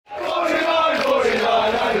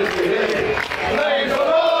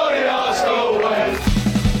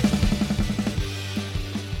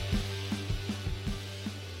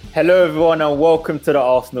Hello everyone and welcome to the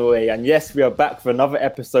Arsenal Way. And yes, we are back for another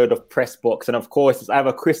episode of Press Box. And of course, it's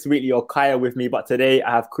either Chris Wheatley or Kaya with me. But today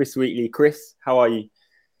I have Chris Wheatley. Chris, how are you?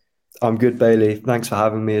 I'm good, Bailey. Thanks for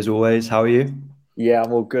having me as always. How are you? Yeah,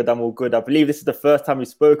 I'm all good. I believe this is the first time we've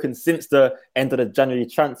spoken since the end of the January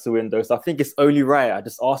transfer window. So I think it's only right I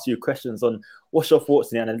just ask you questions on what's your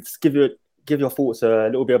thoughts on it and just give your thoughts a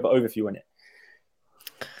little bit of an overview on it.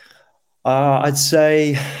 I'd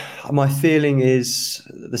say my feeling is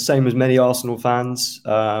the same as many Arsenal fans.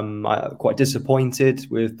 I'm quite disappointed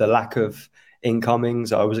with the lack of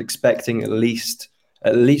incomings. I was expecting at least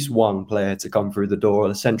one player to come through the door,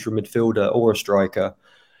 a central midfielder or a striker.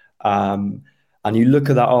 And you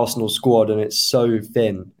look at that Arsenal squad and it's so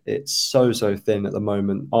thin. It's so thin at the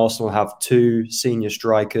moment. Arsenal have two senior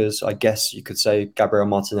strikers. I guess you could say Gabriel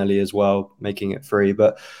Martinelli as well, making it three.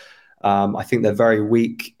 But I think they're very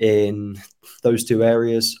weak in those two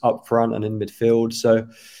areas, up front and in midfield. So,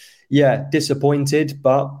 yeah, disappointed.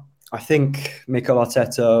 But I think Mikel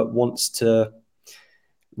Arteta wants to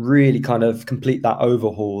really kind of complete that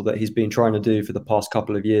overhaul that he's been trying to do for the past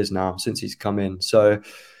couple of years now since he's come in. So,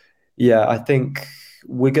 yeah, I think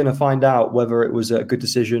we're going to find out whether it was a good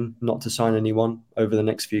decision not to sign anyone over the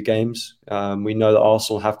next few games. We know that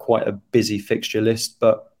Arsenal have quite a busy fixture list,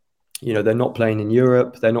 but they're not playing in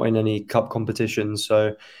Europe. They're not in any cup competitions.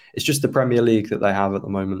 So it's just the Premier League that they have at the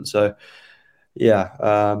moment. So,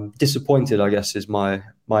 yeah, disappointed, I guess, is my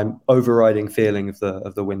overriding feeling of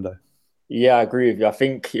the window. Yeah, I agree with you. I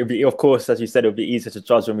think it'll be, of course, as you said, it'll be easier to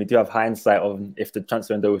judge when we do have hindsight on if the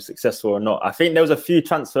transfer window was successful or not. I think there was a few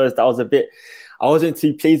transfers that I wasn't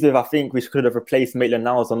too pleased with. I think we could have replaced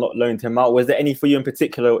Maitland-Niles and not loaned him out. Was there any for you in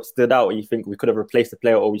particular that stood out, or you think we could have replaced the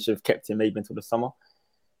player, or we should have kept him maybe until the summer?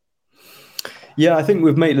 Yeah, I think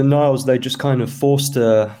with Maitland-Niles, they just kind of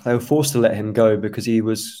were forced to let him go because he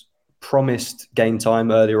was promised game time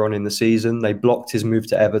earlier on in the season. They blocked his move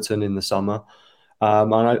to Everton in the summer.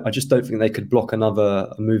 And I just don't think they could block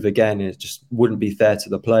another move again. It just wouldn't be fair to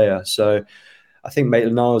the player. So I think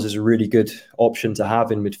Maitland-Niles is a really good option to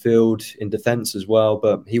have in midfield, in defence as well,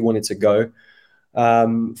 but he wanted to go.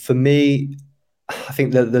 For me, I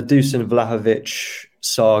think the Dusan Vlahovic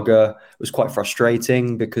saga was quite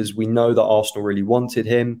frustrating because we know that Arsenal really wanted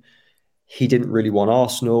him. He didn't really want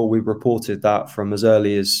Arsenal. We reported that from as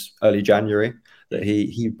early January, that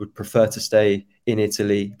he would prefer to stay in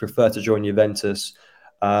Italy, prefer to join Juventus.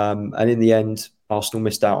 And in the end, Arsenal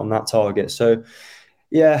missed out on that target. So,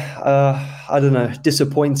 yeah, I don't know,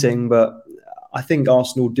 disappointing, but I think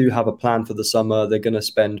Arsenal do have a plan for the summer. They're going to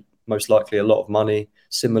spend most likely a lot of money,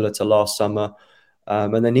 similar to last summer.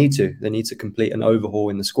 And they need to complete an overhaul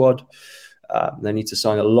in the squad. They need to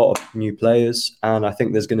sign a lot of new players. And I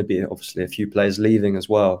think there's going to be obviously a few players leaving as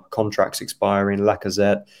well. Contracts expiring,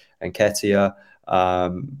 Lacazette and Nketiah,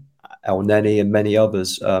 El Neni and many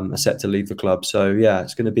others are set to leave the club. So, yeah,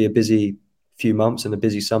 it's going to be a busy few months and a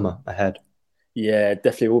busy summer ahead. Yeah,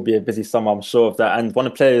 definitely will be a busy summer, I'm sure of that. And one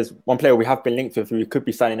player we have been linked with who we could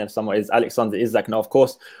be signing in summer is Alexander Isak. Now, of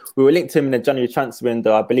course, we were linked to him in the January transfer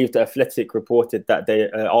window. I believe the Athletic reported that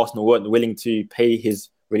Arsenal weren't willing to pay his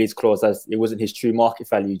release clause as it wasn't his true market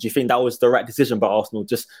value. Do you think that was the right decision by Arsenal,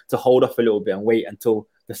 just to hold off a little bit and wait until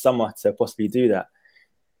the summer to possibly do that?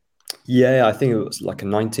 Yeah, I think it was like a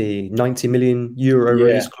 90 million euro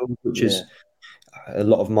release clause, which is a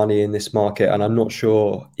lot of money in this market. And I'm not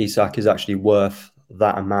sure Isak is actually worth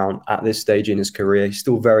that amount at this stage in his career. He's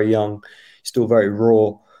still very young, still very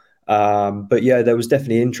raw. But yeah, there was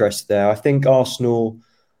definitely interest there. I think Arsenal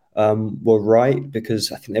were right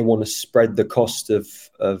because I think they want to spread the cost of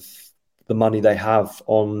the money they have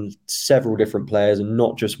on several different players and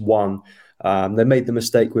not just one. They made the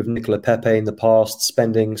mistake with Nicola Pepe in the past,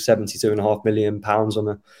 spending £72.5 million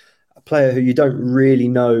on a player who you don't really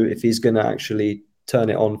know if he's going to actually turn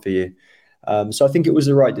it on for you. So I think it was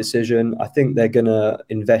the right decision. I think they're going to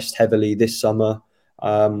invest heavily this summer.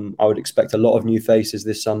 I would expect a lot of new faces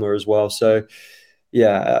this summer as well. So,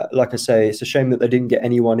 yeah, like I say, it's a shame that they didn't get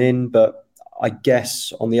anyone in, but I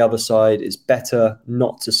guess on the other side, it's better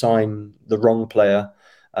not to sign the wrong player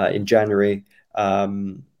in January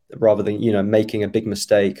rather than, making a big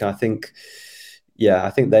mistake. I think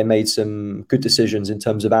they made some good decisions in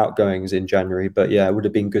terms of outgoings in January. But yeah, it would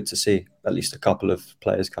have been good to see at least a couple of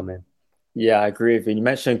players come in. Yeah, I agree with you. You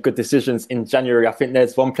mentioned good decisions in January. I think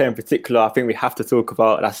there's one player in particular I think we have to talk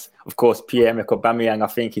about. That's, of course, Pierre-Emerick Aubameyang. I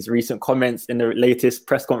think his recent comments in the latest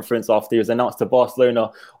press conference after he was announced to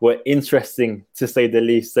Barcelona were interesting, to say the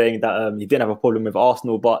least, saying that he didn't have a problem with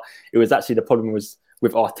Arsenal, but it was actually the problem was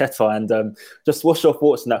with Arteta. And just what's your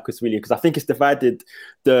thoughts on that, Chris Wheatley? Because I think it's divided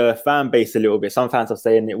the fan base a little bit. Some fans are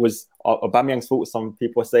saying it was Aubameyang's fault. Some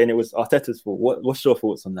people are saying it was Arteta's fault. What's your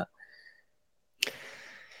thoughts on that?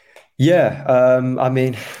 Yeah, I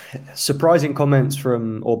mean, surprising comments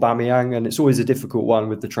from Aubameyang, and it's always a difficult one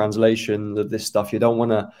with the translation of this stuff. You don't want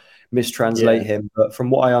to mistranslate him, but from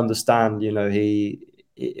what I understand,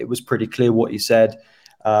 it was pretty clear what he said.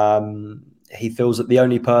 He feels that the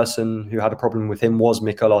only person who had a problem with him was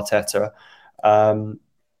Mikel Arteta. I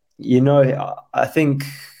think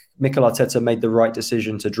Mikel Arteta made the right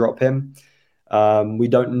decision to drop him. We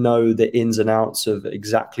don't know the ins and outs of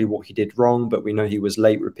exactly what he did wrong, but we know he was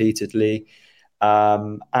late repeatedly.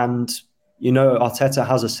 Arteta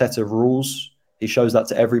has a set of rules. He shows that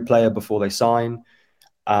to every player before they sign.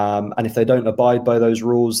 And if they don't abide by those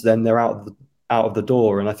rules, then they're out of the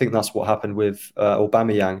door. And I think that's what happened with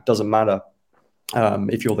Aubameyang. It doesn't matter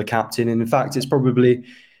if you're the captain. And in fact, it's probably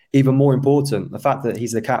even more important, the fact that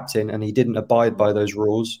he's the captain and he didn't abide by those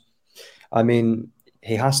rules. I mean,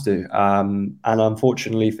 he has to. And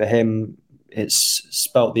unfortunately for him, it's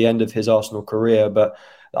spelt the end of his Arsenal career. But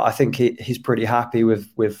I think he's pretty happy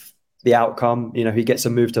with the outcome. He gets a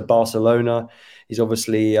move to Barcelona. He's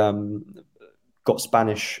obviously got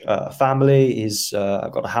Spanish family. He's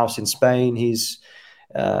got a house in Spain. He's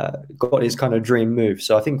got his kind of dream move.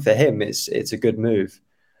 So I think for him, it's a good move.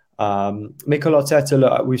 Mikel Arteta,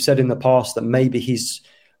 look, we've said in the past that maybe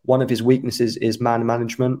one of his weaknesses is man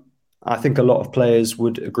management. I think a lot of players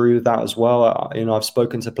would agree with that as well. I've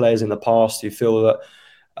spoken to players in the past who feel that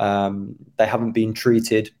they haven't been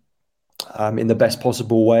treated in the best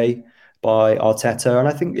possible way by Arteta. And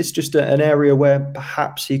I think it's just an area where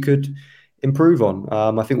perhaps he could improve on.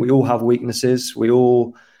 I think we all have weaknesses. We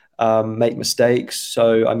all make mistakes.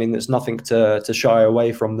 So, I mean, there's nothing to shy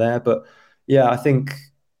away from there. But yeah, I think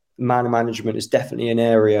man management is definitely an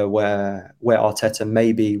area where Arteta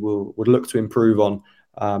maybe would look to improve on.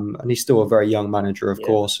 And he's still a very young manager, of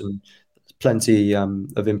course, and there's plenty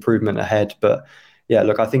of improvement ahead. But yeah,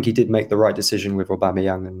 look, I think he did make the right decision with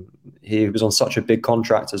Aubameyang, and he was on such a big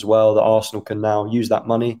contract as well that Arsenal can now use that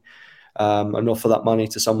money and offer that money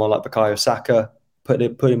to someone like Bukayo Saka, put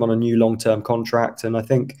him on a new long-term contract. And I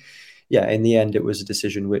think, in the end, it was a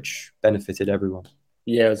decision which benefited everyone.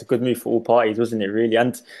 Yeah, it was a good move for all parties, wasn't it, really?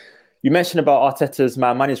 And you mentioned about Arteta's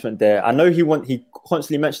man management there. I know he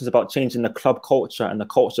constantly mentions about changing the club culture and the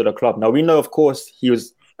culture of the club. Now, we know, of course, he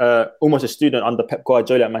was almost a student under Pep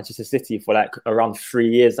Guardiola at Manchester City for like around 3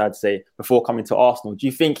 years, I'd say, before coming to Arsenal. Do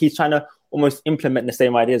you think he's trying to almost implement the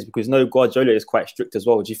same ideas? Because Guardiola is quite strict as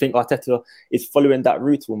well. Do you think Arteta is following that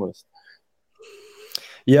route almost?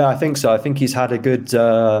 Yeah, I think so. I think he's had a good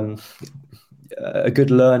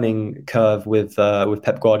learning curve with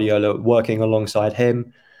Pep Guardiola, working alongside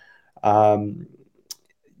him. Mikel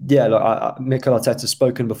Arteta's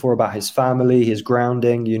spoken before about his family, his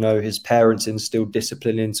grounding. His parents instilled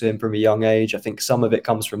discipline into him from a young age. I think some of it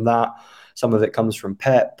comes from that, some of it comes from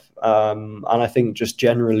Pep, and I think just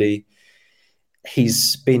generally,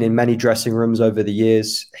 he's been in many dressing rooms over the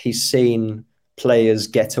years. He's seen players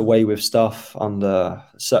get away with stuff under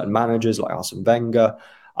certain managers like Arsene Wenger.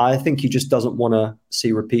 I think he just doesn't want to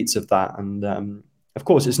see repeats of that. And of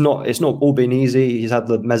course, it's not all been easy. He's had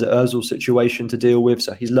the Mesut Ozil situation to deal with,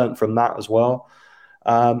 so he's learnt from that as well.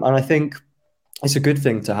 And I think it's a good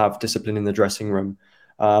thing to have discipline in the dressing room.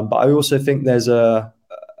 But I also think there's a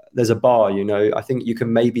bar. I think you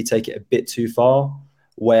can maybe take it a bit too far,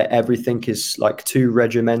 where everything is like too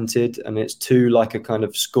regimented and it's too like a kind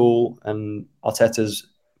of school. And Arteta's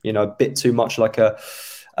a bit too much like a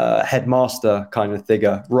headmaster kind of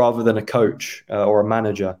figure rather than a coach or a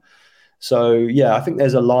manager. So, yeah, I think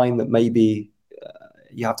there's a line that maybe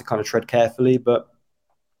you have to kind of tread carefully. But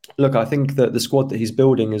look, I think that the squad that he's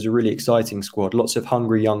building is a really exciting squad. Lots of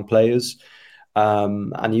hungry young players.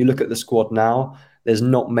 And you look at the squad now, there's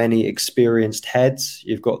not many experienced heads.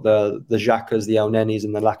 You've got the Xhakas, the Elnenis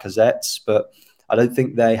and the Lacazettes, but I don't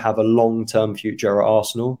think they have a long-term future at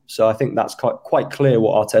Arsenal. So I think that's quite clear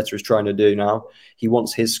what Arteta is trying to do now. He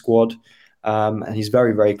wants his squad. And he's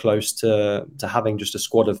very, very close to having just a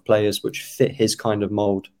squad of players which fit his kind of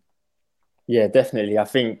mould. Yeah, definitely. I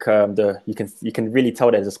think you can really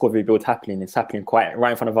tell there's a squad rebuild happening. It's happening quite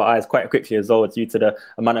right in front of our eyes quite quickly as well, due to the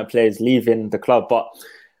amount of players leaving the club. But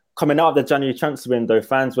coming out of the January transfer window,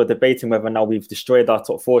 fans were debating whether now we've destroyed our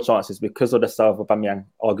top 4 chances because of the sale of Aubameyang,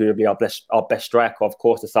 arguably our best striker. Of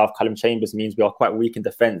course, the sale of Callum Chambers means we are quite weak in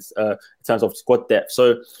defence in terms of squad depth.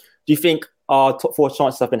 So do you think our top 4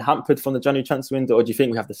 chances have been hampered from the January transfer window, or do you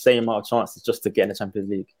think we have the same amount of chances just to get in the Champions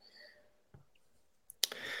League?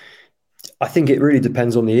 I think it really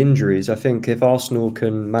depends on the injuries. I think if Arsenal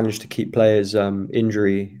can manage to keep players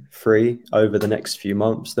injury free over the next few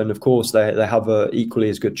months, then of course they have a equally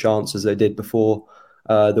as good chance as they did before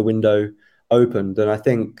the window opened. And I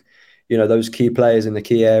think, you know, those key players in the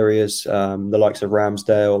key areas, the likes of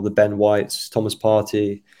Ramsdale, the Ben Whites, Thomas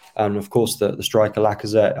Partey, and of course the striker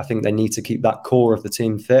Lacazette, I think they need to keep that core of the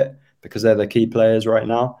team fit because they're the key players right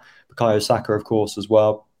now. Bukayo Saka, of course, as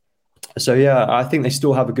well. So yeah, I think they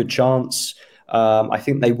still have a good chance. I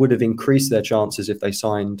think they would have increased their chances if they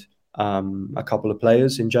signed a couple of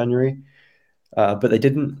players in January, but they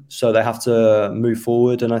didn't. So they have to move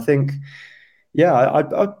forward. And I think, yeah,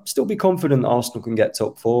 I'd still be confident that Arsenal can get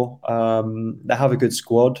top four. They have a good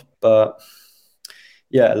squad, but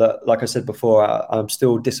yeah, like I said before, I'm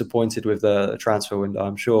still disappointed with the transfer window.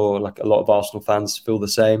 I'm sure like a lot of Arsenal fans feel the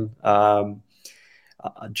same.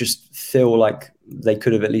 I just feel like they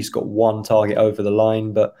could have at least got one target over the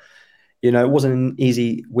line, but you know, it wasn't an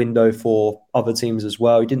easy window for other teams as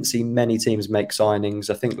well. You didn't see many teams make signings.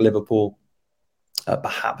 I think Liverpool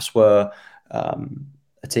perhaps were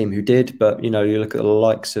a team who did, but you know, you look at the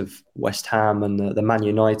likes of West Ham and the Man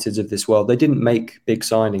Uniteds of this world, they didn't make big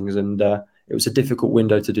signings, and it was a difficult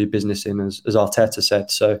window to do business in, as Arteta said.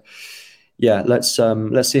 So yeah, let's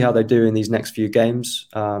see how they do in these next few games.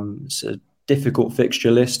 It's a difficult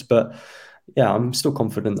fixture list, but yeah, I'm still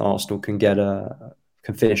confident that Arsenal can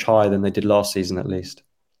finish higher than they did last season at least.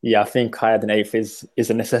 Yeah, I think higher than eighth is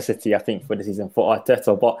a necessity, I think, for the season for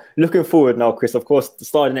Arteta. But looking forward now, Chris, of course, the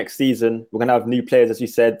start of next season, we're going to have new players, as you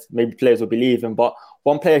said. Maybe players will be leaving. But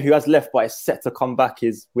one player who has left but is set to come back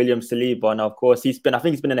is William Saliba. Now, of course, I think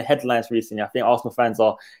he's been in the headlines recently. I think Arsenal fans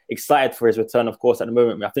are excited for his return, of course, at the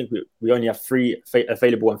moment. I think we only have 3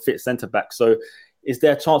 available and fit centre-backs. So is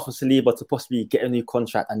there a chance for Saliba to possibly get a new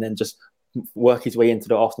contract and then just work his way into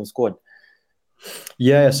the Arsenal squad?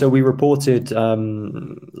 Yeah, so we reported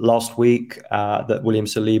last week that William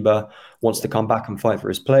Saliba wants to come back and fight for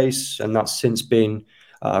his place, and that's since been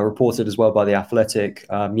reported as well by The Athletic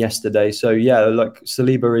yesterday. So yeah, like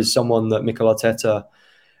Saliba is someone that Mikel Arteta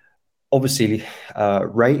obviously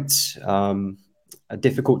rates.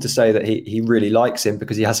 Difficult to say that he really likes him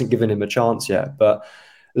because he hasn't given him a chance yet. But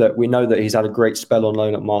look, we know that he's had a great spell on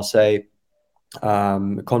loan at Marseille.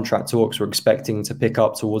 Contract talks we're expecting to pick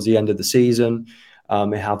up towards the end of the season.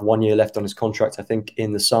 They have 1 year left on his contract, I think,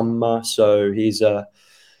 in the summer. So he's a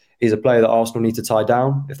player that Arsenal need to tie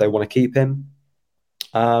down if they want to keep him.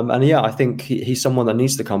 And yeah, I think he's someone that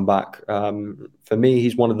needs to come back. For me,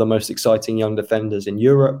 he's one of the most exciting young defenders in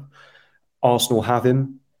Europe. Arsenal have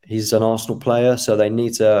him. He's an Arsenal player, so they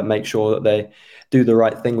need to make sure that they do the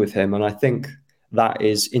right thing with him. And I think that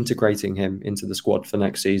is integrating him into the squad for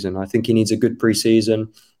next season. I think he needs a good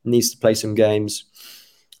pre-season, needs to play some games.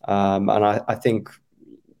 And I think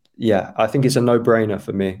it's a no-brainer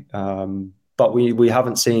for me. But we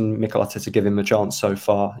haven't seen Mikel Arteta give him a chance so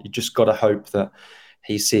far. You just got to hope that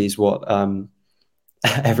he sees what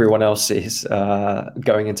everyone else sees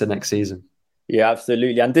going into next season. Yeah,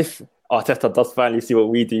 absolutely. And if Arteta does finally see what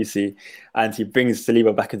we do see and he brings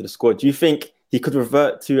Saliba back into the squad, do you think he could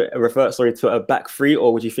revert to a back three,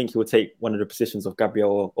 or would you think he would take one of the positions of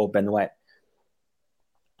Gabriel or Ben White?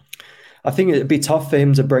 I think it'd be tough for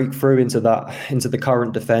him to break through into the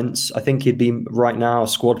current defence. I think he'd be right now a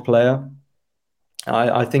squad player.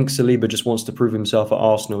 I think Saliba just wants to prove himself at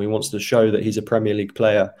Arsenal. He wants to show that he's a Premier League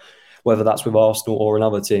player, whether that's with Arsenal or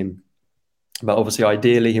another team. But obviously,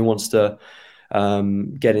 ideally, he wants to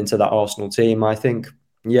get into that Arsenal team. I think,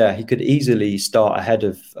 yeah, he could easily start ahead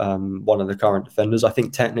of one of the current defenders. I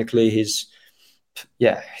think technically he's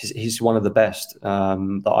one of the best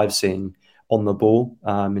that I've seen on the ball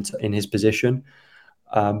in his position.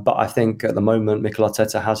 But I think at the moment, Mikel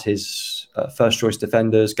Arteta has his first choice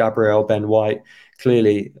defenders, Gabriel, Ben White.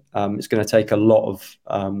 Clearly, it's going to take a lot of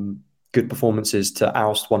good performances to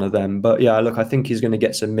oust one of them. But yeah, look, I think he's going to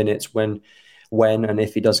get some minutes when and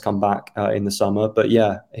if he does come back in the summer. But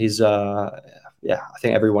yeah, I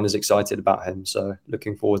think everyone is excited about him. So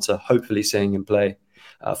looking forward to hopefully seeing him play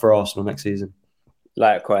for Arsenal next season.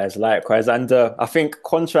 Likewise. And I think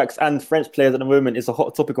contracts and French players at the moment is a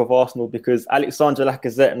hot topic of Arsenal because Alexandre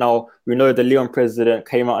Lacazette, now we know the Lyon president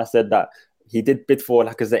came out and said that he did bid for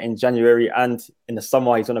Lacazette in January, and in the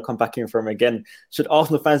summer he's going to come back in for him again. Should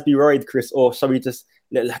Arsenal fans be worried, Chris, or shall we just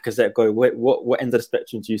let Lacazette go? What end of the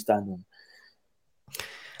spectrum do you stand on?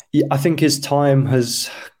 Yeah, I think his time has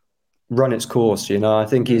run its course. You know, I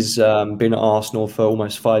think he's been at Arsenal for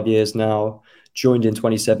almost 5 years now. Joined in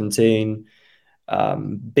 2017.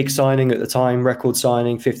 Big signing at the time, record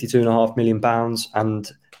signing, £52.5 million.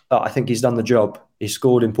 And I think he's done the job. He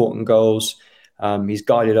scored important goals. He's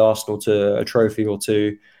guided Arsenal to a trophy or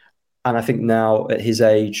two. And I think now at his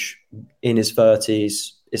age, in his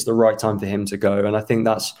 30s, it's the right time for him to go. And I think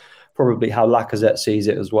that's probably how Lacazette sees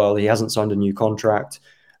it as well. He hasn't signed a new contract.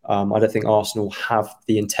 I don't think Arsenal have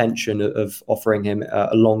the intention of offering him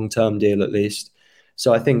a long-term deal at least.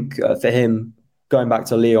 So I think for him, going back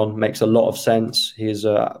to Lyon makes a lot of sense. He's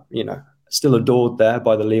still adored there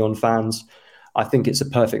by the Lyon fans. I think it's a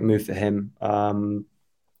perfect move for him. And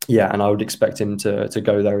I would expect him to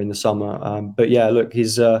go there in the summer. But yeah, look,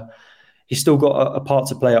 he's still got a part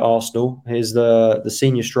to play at Arsenal. He's the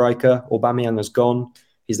senior striker. Aubameyang has gone.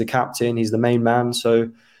 He's the captain. He's the main man. So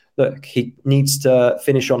look, he needs to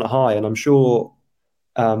finish on a high, and I'm sure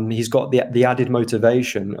he's got the added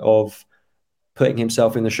motivation of putting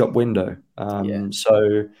himself in the shop window.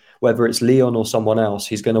 So whether it's Lyon or someone else,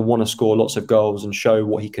 he's going to want to score lots of goals and show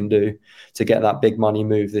what he can do to get that big money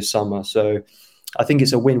move this summer. So I think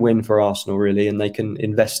it's a win-win for Arsenal, really, and they can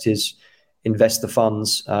invest the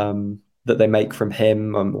funds that they make from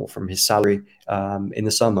him or from his salary in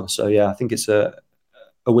the summer. So yeah, I think it's a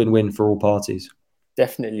win-win for all parties.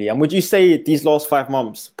 Definitely. And would you say these last 5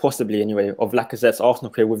 months, possibly anyway, of Lacazette's Arsenal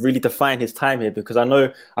career would really define his time here? Because I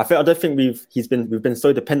don't think we've been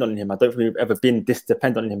so dependent on him. I don't think we've ever been this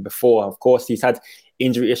dependent on him before. Of course, he's had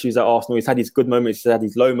injury issues at Arsenal. He's had his good moments. He's had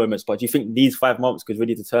his low moments. But do you think these 5 months could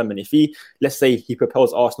really determine if let's say he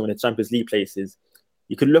propels Arsenal in the Champions League places,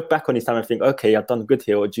 you could look back on his time and think, okay, I've done good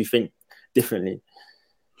here, or do you think differently?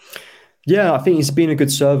 Yeah, I think he's been a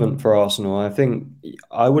good servant for Arsenal.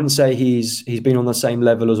 I wouldn't say he's been on the same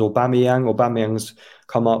level as Aubameyang. Aubameyang's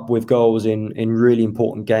come up with goals in really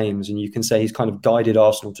important games, and you can say he's kind of guided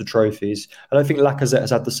Arsenal to trophies. I don't think Lacazette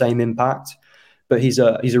has had the same impact, but he's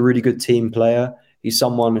a really good team player. He's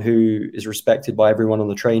someone who is respected by everyone on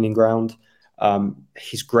the training ground.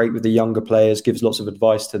 He's great with the younger players, gives lots of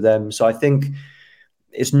advice to them. So I think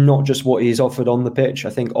it's not just what he's offered on the pitch. I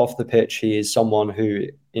think off the pitch, he is someone who,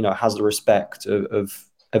 has the respect of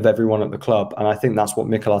everyone at the club. And I think that's what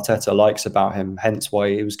Mikel Arteta likes about him, hence why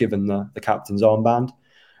he was given the captain's armband.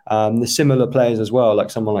 The similar players as well, like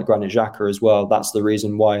someone like Granit Xhaka as well. That's the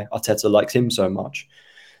reason why Arteta likes him so much.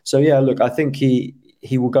 So yeah, look, I think he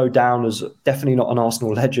will go down as definitely not an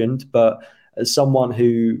Arsenal legend, but as someone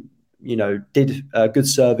who, did a good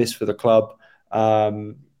service for the club.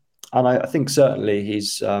 And I think certainly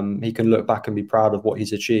he can look back and be proud of what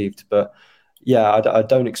he's achieved. But yeah, I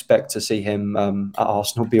don't expect to see him at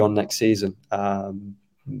Arsenal beyond next season.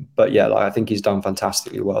 But yeah, I think he's done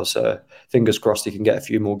fantastically well. So fingers crossed he can get a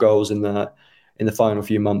few more goals in the final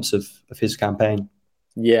few months of his campaign.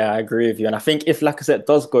 Yeah, I agree with you. And I think if Lacazette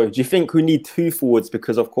does go, do you think we need 2 forwards?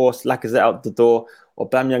 Because, of course, Lacazette out the door, or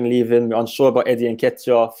Aubameyang leaving. We're unsure about Eddie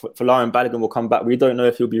Nketiah. For Lauren Balogun will come back. We don't know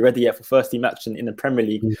if he'll be ready yet for first team action in the Premier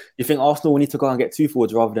League. Do you think Arsenal will need to go and get 2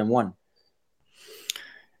 forwards rather than 1?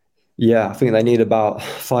 Yeah, I think they need about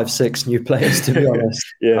 5-6 new players, to be honest.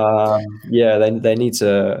 They need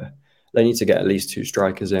to get at least 2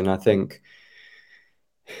 strikers in. I think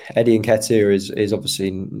Eddie Nketiah is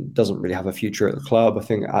obviously doesn't really have a future at the club. I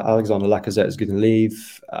think Alexander Lacazette is going to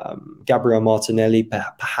leave. Gabriel Martinelli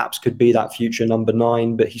perhaps could be that future number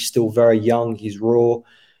 9, but he's still very young. He's raw.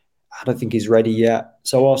 I don't think he's ready yet.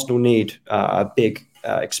 So Arsenal need a big,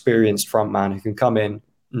 experienced front man who can come in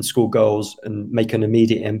and score goals and make an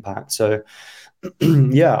immediate impact. So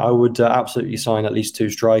yeah, I would absolutely sign at least 2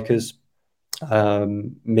 strikers.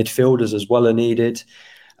 Midfielders as well are needed.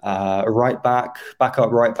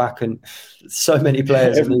 Backup right back, and so many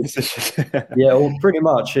players. Pretty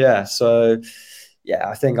much, yeah. So, yeah,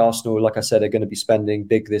 I think Arsenal, like I said, are going to be spending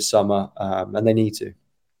big this summer, and they need to.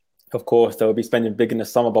 Of course, they'll be spending big in the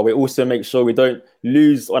summer, but we also make sure we don't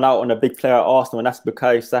lose out on a big player at Arsenal, and that's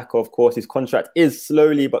Bukayo Saka. Of course, his contract is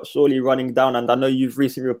slowly but surely running down, and I know you've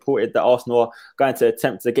recently reported that Arsenal are going to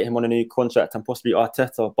attempt to get him on a new contract, and possibly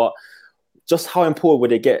Arteta, but just how important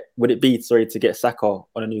would it be to get Saka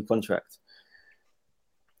on a new contract?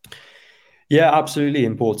 Yeah, absolutely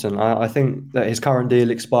important. I think that his current deal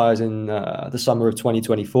expires in the summer of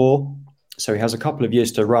 2024. So he has a couple of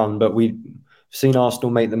years to run, but we've seen Arsenal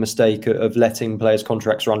make the mistake of letting players'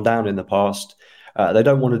 contracts run down in the past. They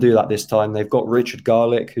don't want to do that this time. They've got Richard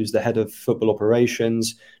Garlick, who's the head of football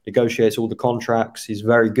operations, negotiates all the contracts. He's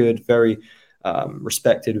very good, very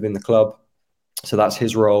respected within the club. So that's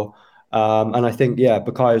his role. And I think,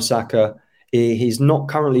 Bukayo Saka, he's not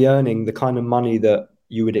currently earning the kind of money that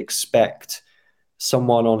you would expect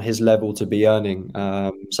someone on his level to be earning.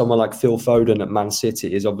 Someone like Phil Foden at Man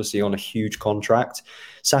City is obviously on a huge contract.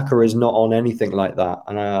 Saka is not on anything like that.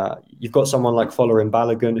 And you've got someone like Lauren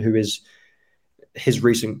Balogun, who is his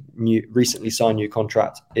recently signed new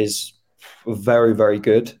contract is very, very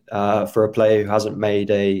good for a player who hasn't made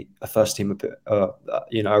a first team,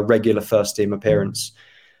 a regular first team appearance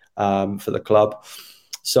for the club.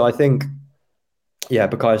 So I think, yeah,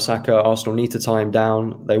 Bukayo Saka, Arsenal need to tie him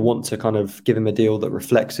down. They want to kind of give him a deal that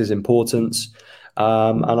reflects his importance.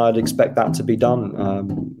 And I'd expect that to be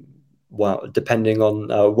done. Well, depending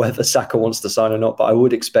on whether Saka wants to sign or not, but I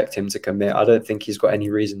would expect him to commit. I don't think he's got any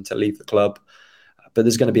reason to leave the club, but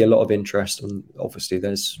there's going to be a lot of interest. And obviously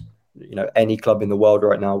there's, any club in the world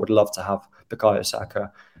right now would love to have Bukayo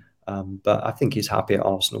Saka. But I think he's happy at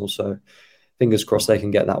Arsenal. So fingers crossed they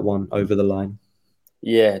can get that one over the line.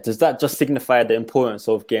 Yeah, does that just signify the importance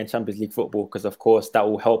of getting Champions League football? Because, of course, that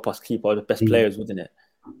will help us keep our best players, wouldn't it?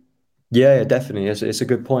 Yeah, definitely. It's a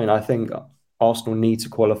good point. I think Arsenal need to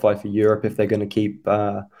qualify for Europe if they're going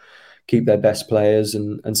to keep their best players,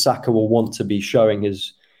 and Saka will want to be showing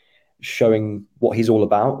what he's all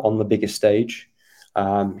about on the biggest stage.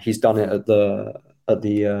 He's done it at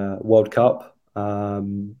the World Cup.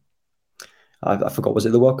 I forgot, was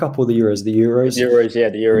it the World Cup or the Euros? The Euros. The Euros, yeah,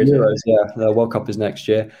 the Euros. Yeah. The World Cup is next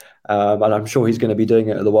year, and I'm sure he's going to be doing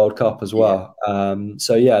it at the World Cup as well.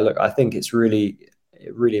 So yeah, look, I think it's really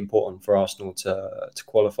important for Arsenal to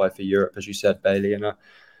qualify for Europe, as you said, Bailey, and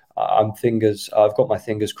I've got my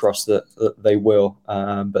fingers crossed that they will.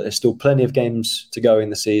 But there's still plenty of games to go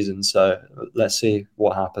in the season, so let's see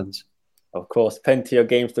what happens. Of course, plenty of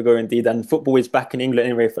games to go indeed, and football is back in England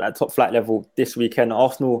anyway for that top flight level this weekend.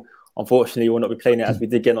 Arsenal, unfortunately, will not be playing it as we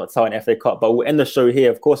did get knocked out in FA Cup, but we'll end the show here.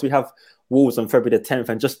 Of course, we have Wolves on February the 10th,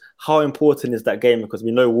 and just how important is that game? Because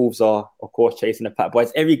we know Wolves are, of course, chasing the pack, but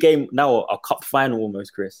it's every game now a cup final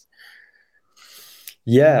almost, Chris.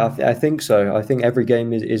 Yeah, I think so. I think every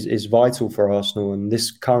game is vital for Arsenal, and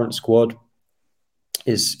this current squad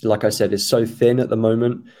is, like I said, is so thin at the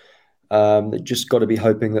moment. They just got to be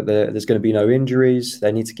hoping that there's going to be no injuries.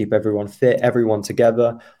 They need to keep everyone fit, everyone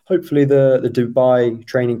together. Hopefully the Dubai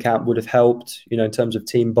training camp would have helped, in terms of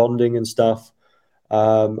team bonding and stuff.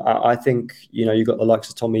 I think, you've got the likes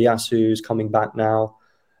of Tomiyasu who's coming back now.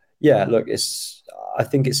 Yeah, look, I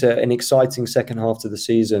think it's an exciting second half to the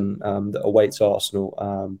season that awaits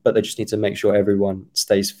Arsenal. But they just need to make sure everyone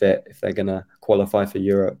stays fit if they're going to qualify for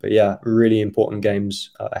Europe. But yeah, really important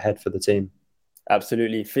games ahead for the team.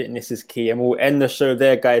 Absolutely. Fitness is key. And we'll end the show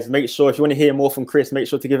there, guys. Make sure, if you want to hear more from Chris, make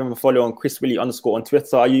sure to give him a follow on Chris Wheatley _ on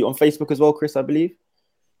Twitter. Are you on Facebook as well, Chris, I believe?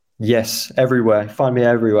 Yes, everywhere. Find me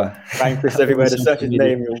everywhere. Find Chris everywhere. To search his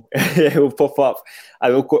name, it will pop up.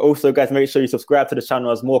 And also, guys, make sure you subscribe to the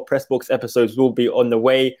channel as more Press Box episodes will be on the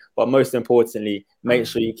way. But most importantly, make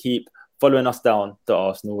sure you keep following us down the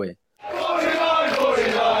Arsenal way.